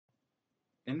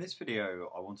In this video,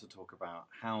 I want to talk about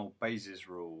how Bayes'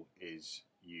 rule is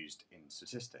used in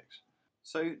statistics.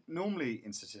 So normally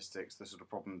in statistics, the sort of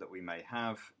problem that we may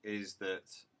have is that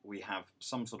we have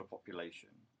some sort of population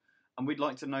and we'd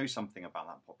like to know something about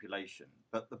that population.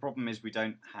 But the problem is we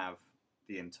don't have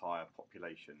the entire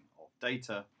population of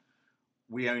data.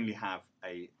 We only have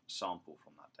a sample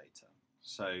from that data.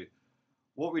 So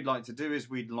what we'd like to do is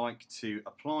we'd like to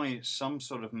apply some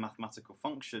sort of mathematical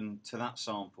function to that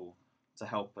sample to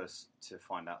help us to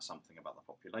find out something about the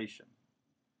population.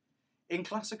 In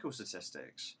classical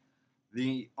statistics,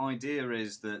 the idea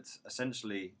is that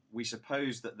essentially we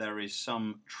suppose that there is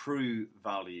some true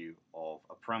value of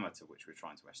a parameter which we're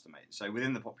trying to estimate. So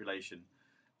within the population,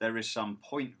 there is some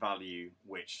point value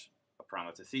which a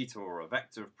parameter theta or a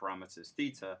vector of parameters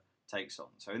theta takes on.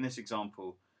 So in this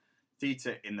example,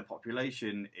 theta in the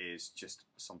population is just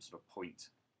some sort of point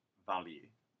value.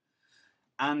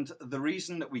 And the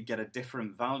reason that we get a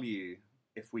different value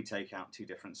if we take out two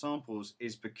different samples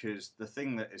is because the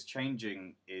thing that is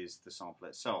changing is the sample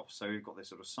itself. So we've got this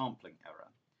sort of sampling error.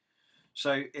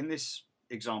 So in this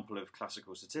example of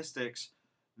classical statistics,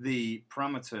 the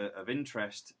parameter of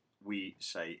interest we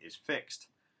say is fixed,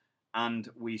 and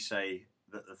we say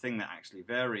that the thing that actually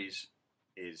varies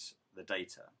is the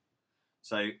data.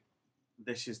 So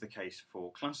this is the case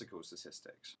for classical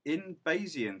statistics. In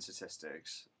Bayesian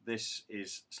statistics, this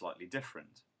is slightly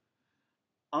different.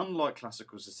 Unlike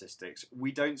classical statistics,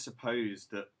 we don't suppose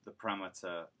that the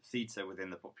parameter theta within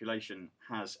the population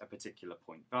has a particular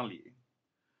point value.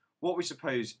 What we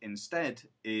suppose instead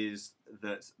is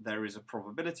that there is a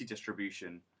probability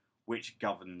distribution which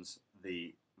governs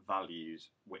the values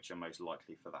which are most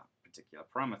likely for that particular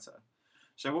parameter.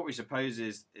 So what we suppose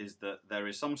is that there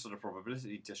is some sort of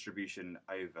probability distribution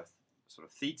over sort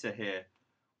of theta here,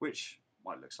 which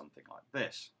might look something like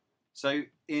this. So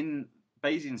in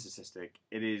Bayesian statistic,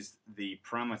 it is the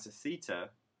parameter theta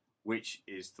which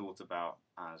is thought about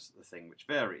as the thing which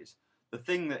varies. The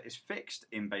thing that is fixed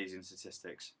in Bayesian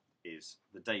statistics is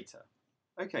the data.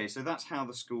 Okay, so that's how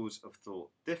the schools of thought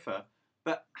differ,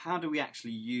 but how do we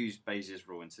actually use Bayes'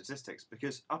 rule in statistics?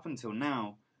 Because up until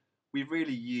now, we've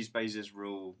really used Bayes'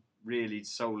 rule really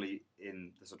solely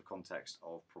in the sort of context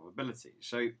of probability.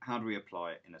 So how do we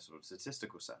apply it in a sort of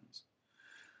statistical sense?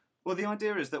 Well, the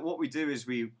idea is that what we do is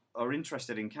we are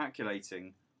interested in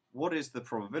calculating what is the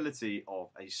probability of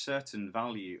a certain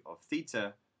value of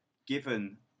theta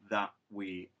given that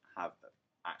we have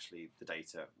actually the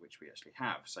data which we actually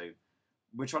have. So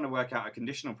we're trying to work out a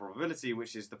conditional probability,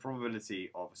 which is the probability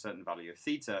of a certain value of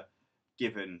theta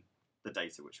given the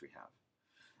data which we have.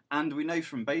 And we know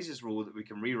from Bayes' rule that we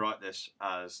can rewrite this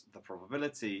as the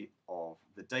probability of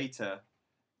the data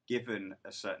given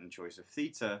a certain choice of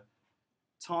theta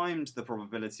times the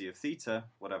probability of theta,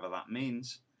 whatever that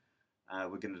means,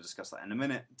 we're going to discuss that in a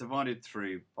minute, divided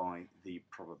through by the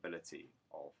probability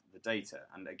of the data.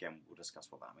 And again, we'll discuss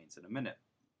what that means in a minute.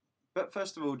 But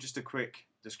first of all, just a quick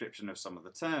description of some of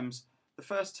the terms. The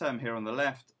first term here on the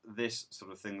left, this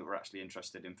sort of thing that we're actually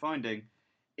interested in finding,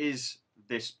 is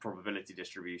this probability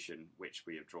distribution which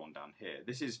we have drawn down here.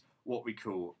 This is what we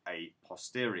call a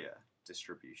posterior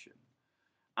distribution.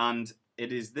 And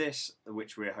it is this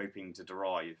which we're hoping to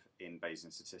derive in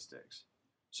Bayesian statistics.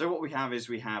 So what we have is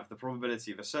we have the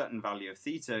probability of a certain value of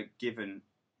theta given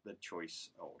the choice,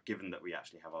 or given that we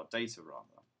actually have our data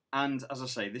rather. And as I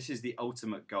say, this is the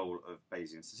ultimate goal of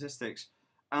Bayesian statistics,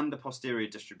 and the posterior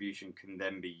distribution can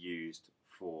then be used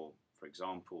for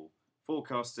example,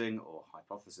 forecasting or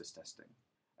hypothesis testing.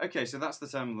 Okay, so that's the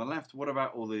term on the left. What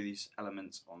about all these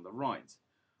elements on the right?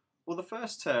 Well, the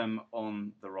first term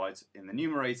on the right in the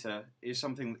numerator is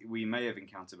something that we may have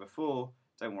encountered before.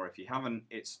 Don't worry if you haven't.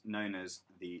 It's known as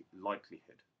the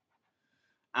likelihood.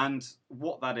 And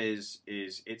what that is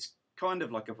it's kind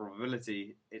of like a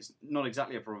probability. It's not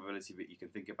exactly a probability, but you can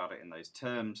think about it in those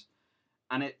terms.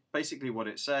 And it basically what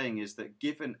it's saying is that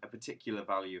given a particular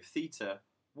value of theta,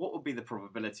 what would be the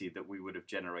probability that we would have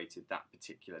generated that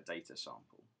particular data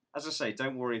sample? As I say,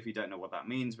 don't worry if you don't know what that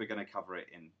means. We're going to cover it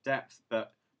in depth,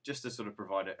 but just to sort of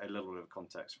provide a little bit of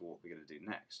context for what we're going to do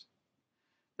next.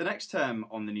 The next term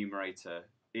on the numerator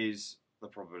is the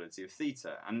probability of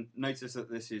theta, and notice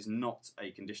that this is not a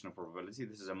conditional probability,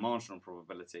 this is a marginal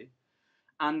probability,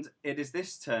 and it is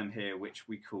this term here which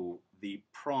we call the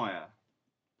prior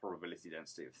probability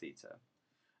density of theta.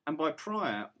 And by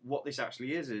prior, what this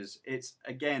actually is it's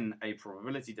again a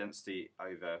probability density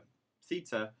over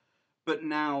theta, but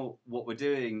now what we're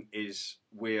doing is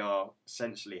we are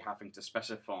essentially having to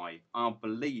specify our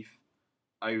belief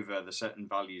over the certain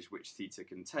values which theta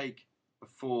can take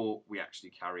before we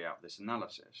actually carry out this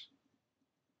analysis.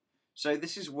 So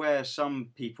this is where some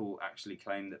people actually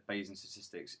claim that Bayesian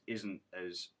statistics isn't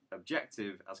as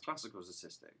objective as classical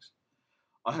statistics.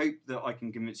 I hope that I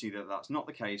can convince you that that's not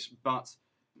the case, but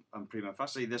prima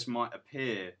facie, this might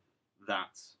appear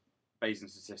that Bayesian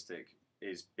statistic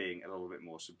is being a little bit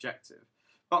more subjective.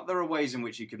 But there are ways in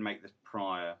which you can make the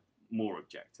prior more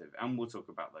objective, and we'll talk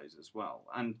about those as well.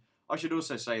 And I should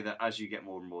also say that as you get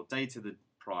more and more data, the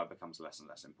prior becomes less and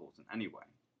less important anyway.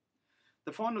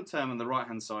 The final term on the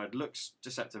right-hand side looks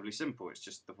deceptively simple. It's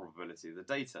just the probability of the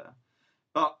data.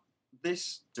 But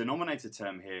this denominator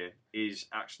term here is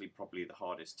actually probably the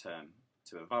hardest term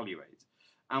to evaluate.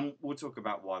 And we'll talk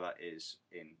about why that is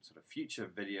in sort of future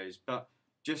videos. But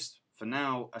just for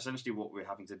now, essentially what we're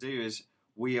having to do is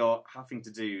we are having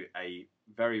to do a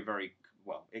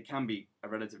well, it can be a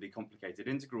relatively complicated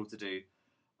integral to do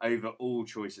over all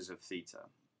choices of theta.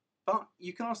 But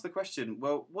you can ask the question,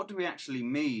 well, what do we actually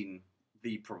mean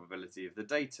the probability of the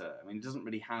data? I mean, it doesn't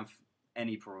really have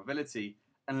any probability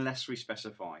unless we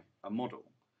specify a model.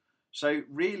 So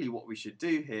really what we should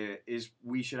do here is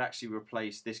we should actually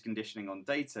replace this conditioning on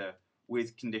data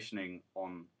with conditioning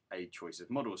on a choice of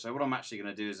model. So what I'm actually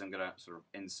going to do is I'm going to sort of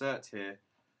insert here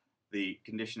the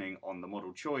conditioning on the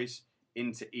model choice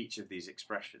into each of these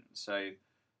expressions. So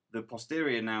the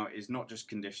posterior now is not just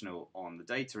conditional on the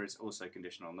data, it's also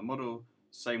conditional on the model.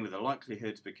 Same with the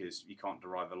likelihood, because you can't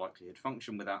derive a likelihood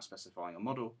function without specifying a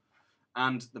model.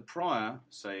 And the prior,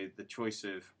 so the choice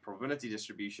of probability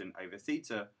distribution over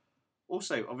theta,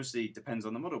 also obviously depends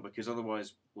on the model, because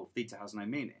otherwise, well, theta has no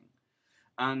meaning.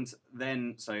 And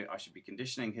then, so I should be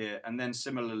conditioning here, and then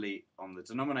similarly on the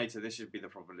denominator, this should be the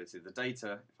probability of the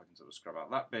data, if I can sort of scrub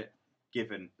out that bit,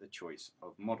 given the choice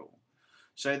of model.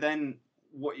 So then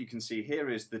what you can see here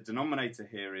is the denominator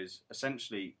here is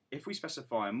essentially, if we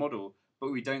specify a model,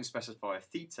 but we don't specify a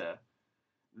theta,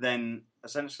 then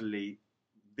essentially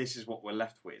this is what we're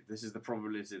left with. This is the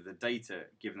probability of the data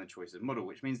given the choice of model,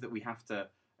 which means that we have to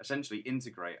essentially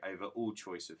integrate over all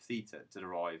choice of theta to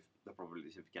derive the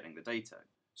probability of getting the data.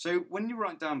 So when you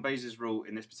write down Bayes' rule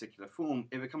in this particular form,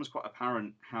 it becomes quite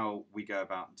apparent how we go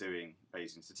about doing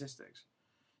Bayesian statistics.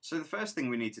 So the first thing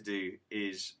we need to do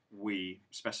is we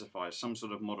specify some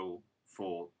sort of model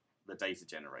for the data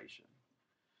generation.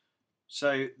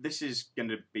 So this is going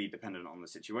to be dependent on the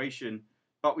situation,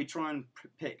 but we try and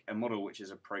pick a model which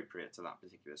is appropriate to that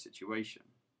particular situation.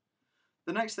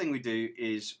 The next thing we do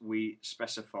is we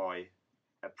specify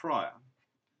a prior.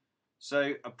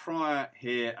 So a prior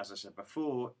here, as I said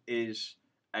before, is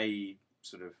a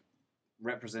sort of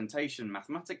representation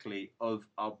mathematically of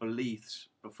our beliefs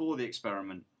before the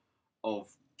experiment of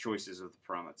choices of the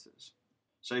parameters.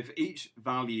 So for each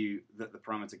value that the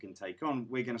parameter can take on,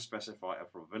 we're going to specify a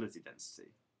probability density.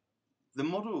 The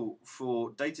model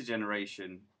for data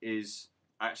generation is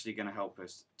actually going to help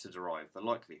us to derive the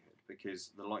likelihood,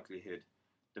 because the likelihood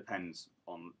depends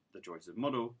on the choice of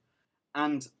model,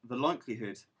 and the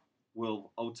likelihood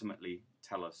will ultimately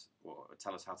tell us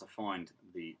how to find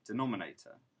the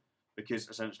denominator, because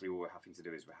essentially what we're having to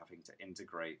do is we're having to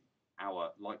integrate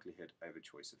our likelihood over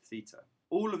choice of theta.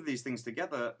 All of these things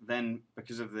together then,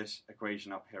 because of this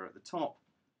equation up here at the top,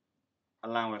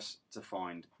 allow us to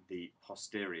find the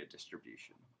posterior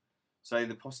distribution. So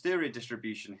the posterior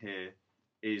distribution here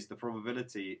is the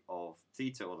probability of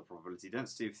theta, or the probability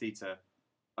density of theta,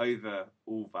 over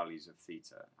all values of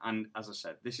theta. And as I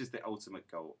said, this is the ultimate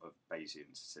goal of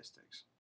Bayesian statistics.